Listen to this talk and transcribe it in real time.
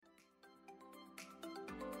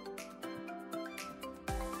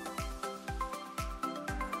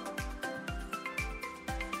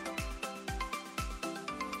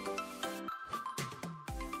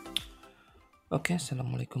Oke,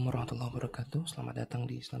 Assalamualaikum warahmatullahi wabarakatuh. Selamat datang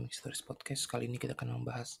di Islamic Stories Podcast. Kali ini kita akan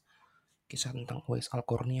membahas kisah tentang Uwais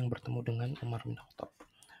Al-Qarni yang bertemu dengan Umar bin Khatab.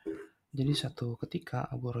 Jadi satu ketika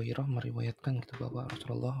Abu Hurairah meriwayatkan gitu bahwa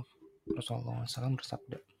Rasulullah SAW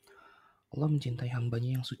bersabda, Allah mencintai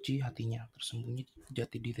hambanya yang suci hatinya, tersembunyi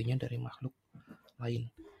jati dirinya dari makhluk lain,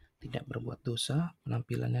 tidak berbuat dosa,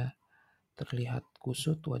 penampilannya terlihat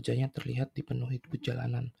kusut, wajahnya terlihat dipenuhi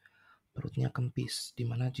perjalanan, perutnya kempis, di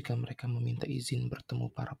mana jika mereka meminta izin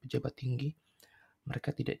bertemu para pejabat tinggi,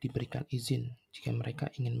 mereka tidak diberikan izin. Jika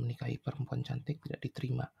mereka ingin menikahi perempuan cantik, tidak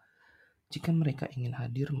diterima. Jika mereka ingin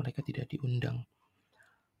hadir, mereka tidak diundang.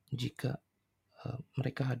 Jika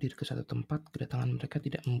mereka hadir ke satu tempat, kedatangan mereka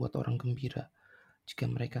tidak membuat orang gembira.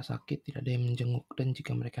 Jika mereka sakit, tidak ada yang menjenguk. Dan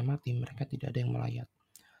jika mereka mati, mereka tidak ada yang melayat.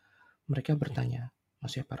 Mereka bertanya,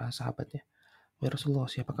 maksudnya para sahabatnya, ya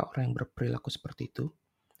Rasulullah, siapakah orang yang berperilaku seperti itu?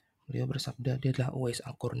 Beliau bersabda, dia adalah Uwais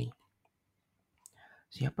Al-Qarni.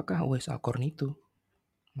 Siapakah Uwais Al-Qarni itu?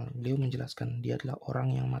 Beliau menjelaskan, dia adalah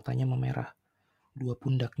orang yang matanya memerah, dua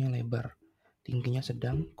pundaknya lebar, tingginya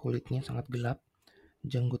sedang, kulitnya sangat gelap,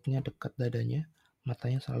 janggutnya dekat dadanya,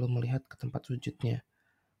 matanya selalu melihat ke tempat sujudnya.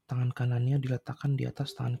 Tangan kanannya diletakkan di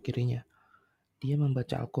atas tangan kirinya. Dia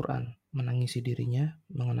membaca Al-Quran, menangisi dirinya,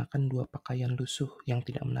 mengenakan dua pakaian lusuh yang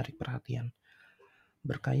tidak menarik perhatian.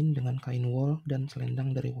 Berkain dengan kain wol dan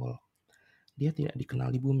selendang dari wol. Dia tidak dikenal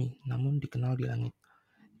di bumi, namun dikenal di langit.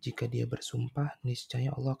 Jika dia bersumpah, niscaya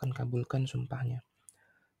Allah akan kabulkan sumpahnya.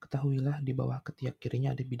 Ketahuilah di bawah ketiak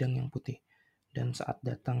kirinya ada bidang yang putih, dan saat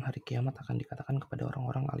datang hari kiamat akan dikatakan kepada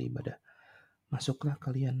orang-orang ahli ibadah, masuklah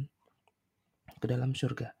kalian ke dalam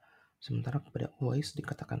surga. Sementara kepada Uwais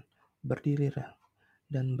dikatakan, berdirilah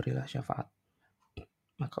dan berilah syafaat.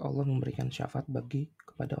 Maka Allah memberikan syafaat bagi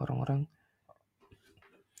kepada orang-orang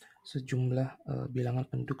sejumlah bilangan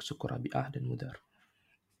penduduk suku Rabi'ah dan Mudar.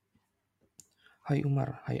 Hai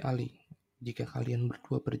Umar, hai Ali, jika kalian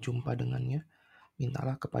berdua berjumpa dengannya,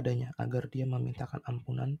 mintalah kepadanya agar dia memintakan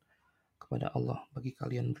ampunan kepada Allah bagi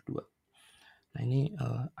kalian berdua. Nah ini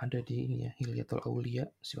ada di ini ya, Hilyatul Aulia,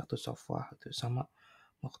 Sifatus Safwah, itu sama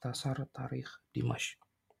Mukhtasar Tarikh Dimashq.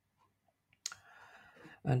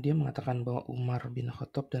 Dia mengatakan bahwa Umar bin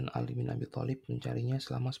Khatab dan Ali bin Abi Thalib mencarinya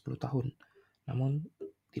selama 10 tahun, namun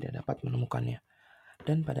tidak dapat menemukannya.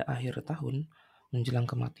 Dan pada akhir tahun, menjelang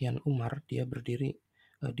kematian Umar, dia berdiri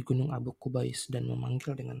di Gunung Abu Qubais dan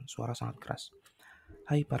memanggil dengan suara sangat keras.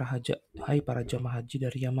 Hai para jamaah haji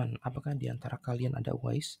dari Yaman, apakah di antara kalian ada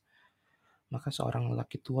Uwais? Maka seorang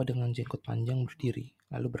lelaki tua dengan jenggot panjang berdiri,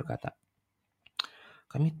 lalu berkata,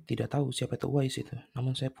 kami tidak tahu siapa itu Uwais itu,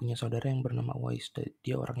 namun saya punya saudara yang bernama Uwais.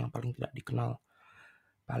 Dia orang yang paling tidak dikenal,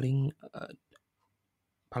 paling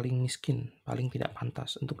miskin, paling tidak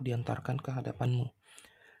pantas untuk diantarkan ke hadapanmu.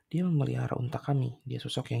 Dia memelihara unta kami, dia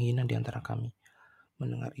sosok yang hina di antara kami.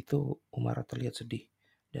 Mendengar itu, Umar terlihat sedih,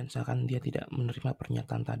 dan seakan dia tidak menerima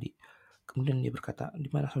pernyataan tadi. Kemudian dia berkata, di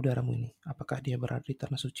mana saudaramu ini? Apakah dia berada di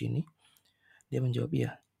tanah suci ini? Dia menjawab,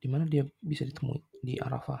 iya. Di mana dia bisa ditemui? Di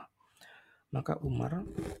Arafah. Maka Umar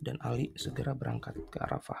dan Ali segera berangkat ke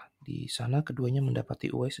Arafah. Di sana keduanya mendapati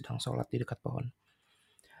Uwais sedang sholat di dekat pohon.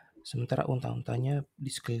 Sementara unta-untanya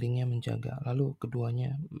di sekelilingnya menjaga. Lalu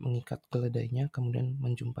keduanya mengikat keledainya kemudian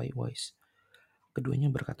menjumpai Uwais.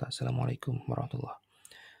 Keduanya berkata, Assalamualaikum warahmatullahi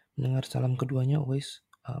wabarakatuh. Mendengar salam keduanya, Uwais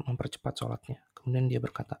mempercepat sholatnya. Kemudian dia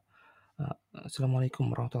berkata, Assalamualaikum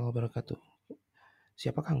warahmatullahi wabarakatuh.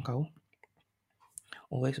 Siapakah engkau?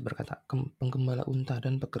 Uwais berkata, penggembala unta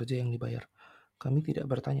dan pekerja yang dibayar. Kami tidak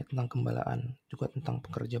bertanya tentang gembalaan, juga tentang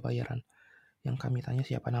pekerja bayaran. Yang kami tanya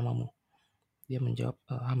siapa namamu? Dia menjawab,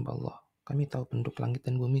 hamba Allah. Kami tahu penduduk langit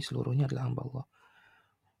dan bumi seluruhnya adalah hamba Allah.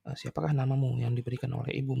 Siapakah namamu yang diberikan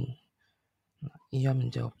oleh ibumu? Nah, ia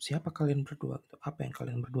menjawab, siapa kalian berdua? Apa yang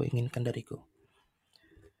kalian berdua inginkan dariku?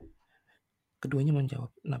 Keduanya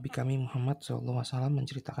menjawab, Nabi kami Muhammad SAW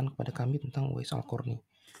menceritakan kepada kami tentang Uwais Al-Qarni.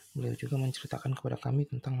 Beliau juga menceritakan kepada kami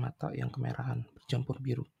tentang mata yang kemerahan, bercampur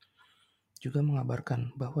biru. Juga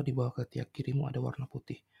mengabarkan bahwa di bawah ketiak kirimu ada warna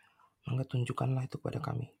putih. Maka tunjukkanlah itu kepada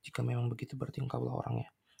kami. Jika memang begitu berarti engkaulah orangnya.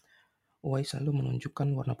 Uwais selalu menunjukkan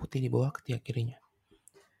warna putih di bawah ketiak kirinya.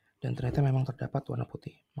 Dan ternyata memang terdapat warna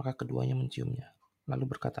putih. Maka keduanya menciumnya.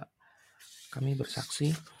 Lalu berkata, kami bersaksi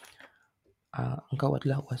engkau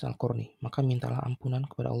adalah Uwais Al-Qarni. Maka mintalah ampunan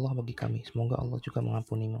kepada Allah bagi kami. Semoga Allah juga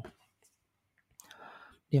mengampunimu.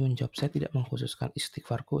 Dia menjawab, saya tidak mengkhususkan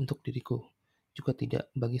istighfarku untuk diriku. Juga tidak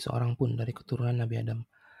bagi seorang pun dari keturunan Nabi Adam.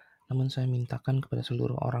 Namun saya mintakan kepada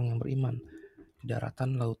seluruh orang yang beriman. Di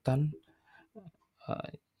daratan, lautan,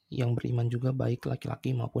 yang beriman juga baik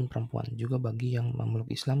laki-laki maupun perempuan. Juga bagi yang memeluk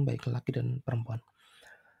Islam baik laki dan perempuan.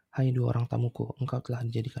 Hai dua orang tamuku, engkau telah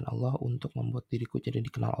dijadikan Allah untuk membuat diriku jadi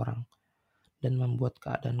dikenal orang, dan membuat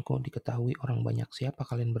keadaanku diketahui orang banyak. Siapa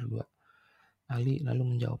kalian berdua? Ali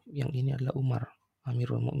lalu menjawab, yang ini adalah Umar,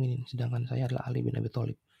 Amirul Mukminin, sedangkan saya adalah Ali bin Abi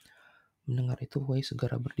Thalib. Mendengar itu, Uwais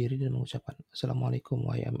segera berdiri dan mengucapkan, Assalamualaikum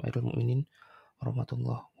wahai Amirul Mukminin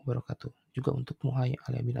warahmatullahi wabarakatuh. Juga untukmu, hai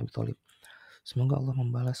Ali bin Abi Thalib. Semoga Allah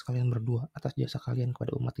membalas kalian berdua atas jasa kalian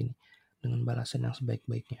kepada umat ini dengan balasan yang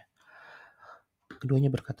sebaik-baiknya.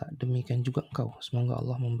 Keduanya berkata, demikian juga engkau, semoga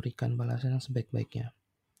Allah memberikan balasan yang sebaik-baiknya.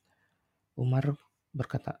 Umar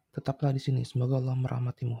berkata, tetaplah di sini, semoga Allah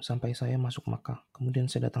merahmatimu sampai saya masuk Makkah. Kemudian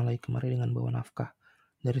saya datang lagi kemari dengan bawa nafkah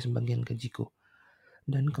dari sebagian gajiku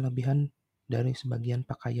dan kelebihan dari sebagian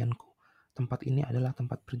pakaianku. Tempat ini adalah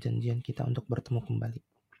tempat perjanjian kita untuk bertemu kembali.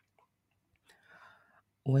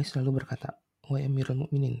 Uwais lalu berkata, wahai Amirul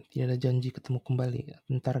Mukminin, tidak ada janji ketemu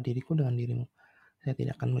kembali antara diriku dengan dirimu. Saya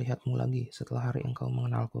tidak akan melihatmu lagi setelah hari engkau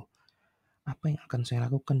mengenalku. Apa yang akan saya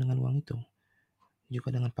lakukan dengan uang itu?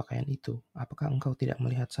 Juga dengan pakaian itu, apakah engkau tidak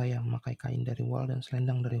melihat saya memakai kain dari wol dan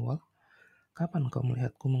selendang dari wol? Kapan engkau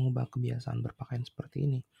melihatku mengubah kebiasaan berpakaian seperti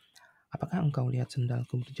ini? Apakah engkau lihat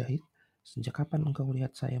sendalku berjahit? Sejak kapan engkau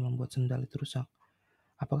lihat saya membuat sendal itu rusak?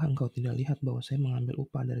 Apakah engkau tidak lihat bahwa saya mengambil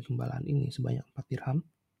upah dari gembalaan ini sebanyak 4 dirham?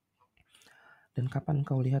 Dan kapan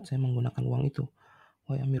engkau lihat saya menggunakan uang itu?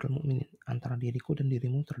 Wahai Amirul Mukminin, antara diriku dan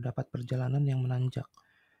dirimu terdapat perjalanan yang menanjak,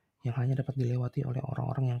 yang hanya dapat dilewati oleh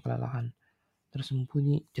orang-orang yang kelelahan,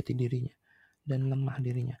 tersembunyi jati dirinya, dan lemah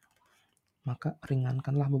dirinya. Maka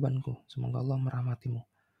ringankanlah bebanku, semoga Allah merahmatimu.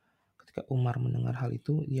 Ketika Umar mendengar hal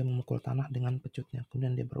itu, dia memukul tanah dengan pecutnya,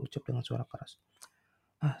 kemudian dia berucap dengan suara keras,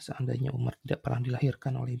 seandainya Umar tidak pernah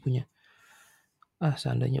dilahirkan oleh ibunya.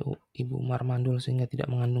 Seandainya ibu Umar mandul sehingga tidak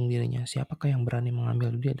mengandung dirinya, siapakah yang berani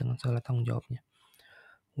mengambil dia dengan segala tanggung jawabnya?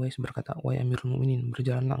 Uwais berkata, wahai Amirul Mukminin,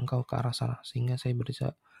 berjalanlah engkau ke arah sana, sehingga saya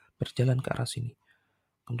berjalan ke arah sini.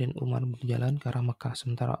 Kemudian Umar berjalan ke arah Mekah,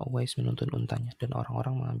 sementara Uwais menuntun untanya, dan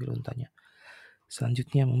orang-orang mengambil untanya.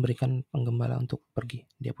 Selanjutnya memberikan penggembala untuk pergi.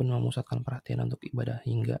 Dia pun memusatkan perhatian untuk ibadah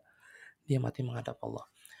hingga dia mati menghadap Allah.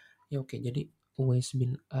 Ya oke, jadi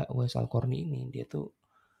Uwais Al-Qarni ini, dia tuh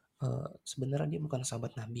sebenarnya dia bukan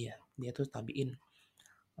sahabat Nabi ya, dia tuh tabiin.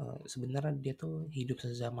 Sebenarnya dia tuh hidup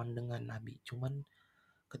sezaman dengan Nabi, cuman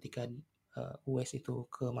ketika Uwais itu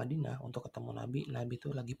ke Madinah untuk ketemu Nabi, Nabi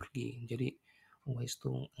itu lagi pergi, jadi Uwais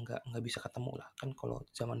tuh nggak bisa ketemu lah. Kan kalau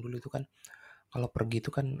zaman dulu itu kan kalau pergi itu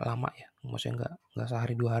kan lama ya, maksudnya nggak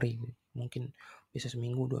sehari 2 hari, mungkin bisa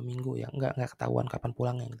seminggu 2 minggu ya, nggak ketahuan kapan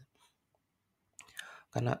pulangnya gitu.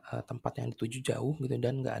 Karena tempat yang dituju jauh gitu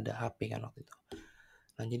dan nggak ada HP kan waktu itu.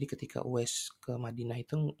 Nah, jadi ketika Uwais ke Madinah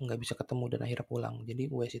itu nggak bisa ketemu dan akhirnya pulang. Jadi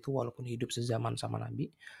Uwais itu walaupun hidup sezaman sama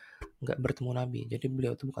Nabi, nggak bertemu Nabi. Jadi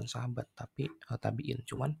beliau itu bukan sahabat, tapi tabiin.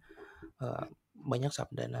 Cuman banyak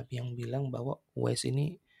sabda Nabi yang bilang bahwa Uwais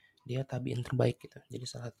ini dia tabiin terbaik gitu. Jadi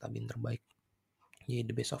salah satu tabiin terbaik. Jadi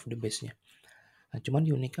the best of the bestnya. Nah, cuman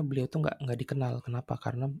uniknya beliau tuh nggak dikenal. Kenapa?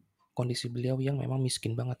 Karena kondisi beliau yang memang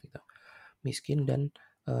miskin banget gitu. Miskin dan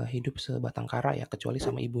hidup sebatang kara ya, kecuali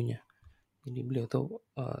sama ibunya. Jadi beliau tuh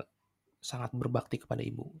sangat berbakti kepada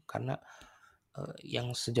ibu, karena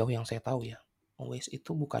yang sejauh yang saya tahu ya, Uwais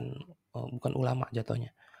itu bukan ulama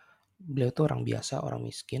jatuhnya. Beliau tuh orang biasa, orang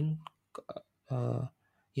miskin,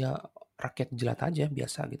 ya rakyat jelata aja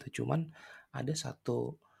biasa gitu. Cuman ada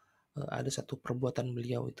satu perbuatan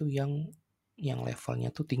beliau itu yang levelnya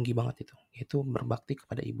tuh tinggi banget itu, yaitu berbakti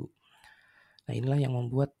kepada ibu. Nah, inilah yang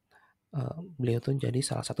membuat beliau tuh jadi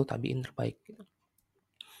salah satu tabiin terbaik gitu.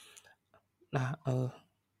 Nah,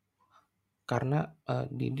 karena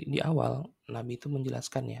di awal Nabi itu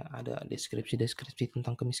menjelaskan ya, ada deskripsi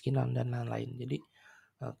tentang kemiskinan dan lain-lain. Jadi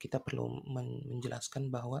kita perlu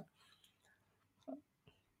menjelaskan bahwa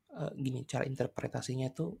gini, cara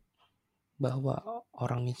interpretasinya itu bahwa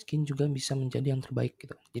orang miskin juga bisa menjadi yang terbaik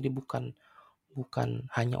gitu. Jadi bukan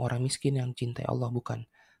hanya orang miskin yang cintai Allah, bukan,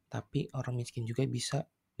 tapi orang miskin juga bisa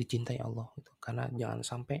dicintai Allah gitu. Karena jangan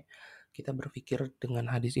sampai kita berpikir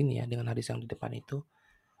dengan hadis ini ya, dengan hadis yang di depan itu,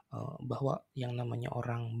 bahwa yang namanya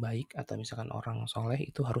orang baik atau misalkan orang soleh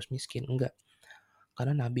itu harus miskin. Enggak,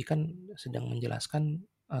 karena Nabi kan sedang menjelaskan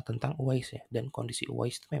tentang Uwais ya, dan kondisi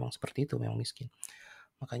Uwais itu memang seperti itu, memang miskin.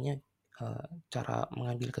 Makanya cara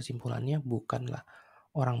mengambil kesimpulannya bukanlah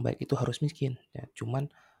orang baik itu harus miskin ya,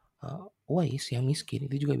 cuman Uwais yang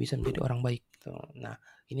miskin itu juga bisa menjadi orang baik gitu. Nah,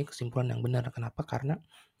 ini kesimpulan yang benar. Kenapa? Karena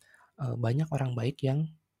banyak orang baik yang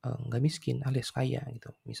nggak miskin alias kaya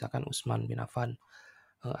gitu. Misalkan Utsman bin Affan,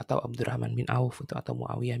 atau Abdurrahman bin Auf itu, atau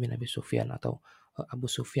Muawiyah bin Abi Sufyan, atau Abu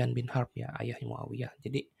Sufyan bin Harb ya, ayah Muawiyah.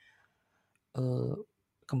 Jadi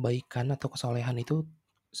kebaikan atau kesolehan itu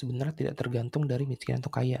sebenarnya tidak tergantung dari miskin atau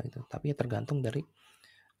kaya gitu, tapi ya tergantung dari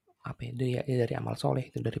dari amal soleh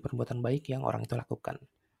itu, dari perbuatan baik yang orang itu lakukan.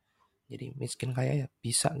 Jadi miskin kaya ya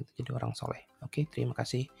bisa gitu jadi orang soleh. Oke, terima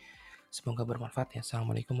kasih. Semoga bermanfaat ya.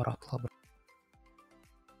 Assalamualaikum warahmatullahi wabarakatuh.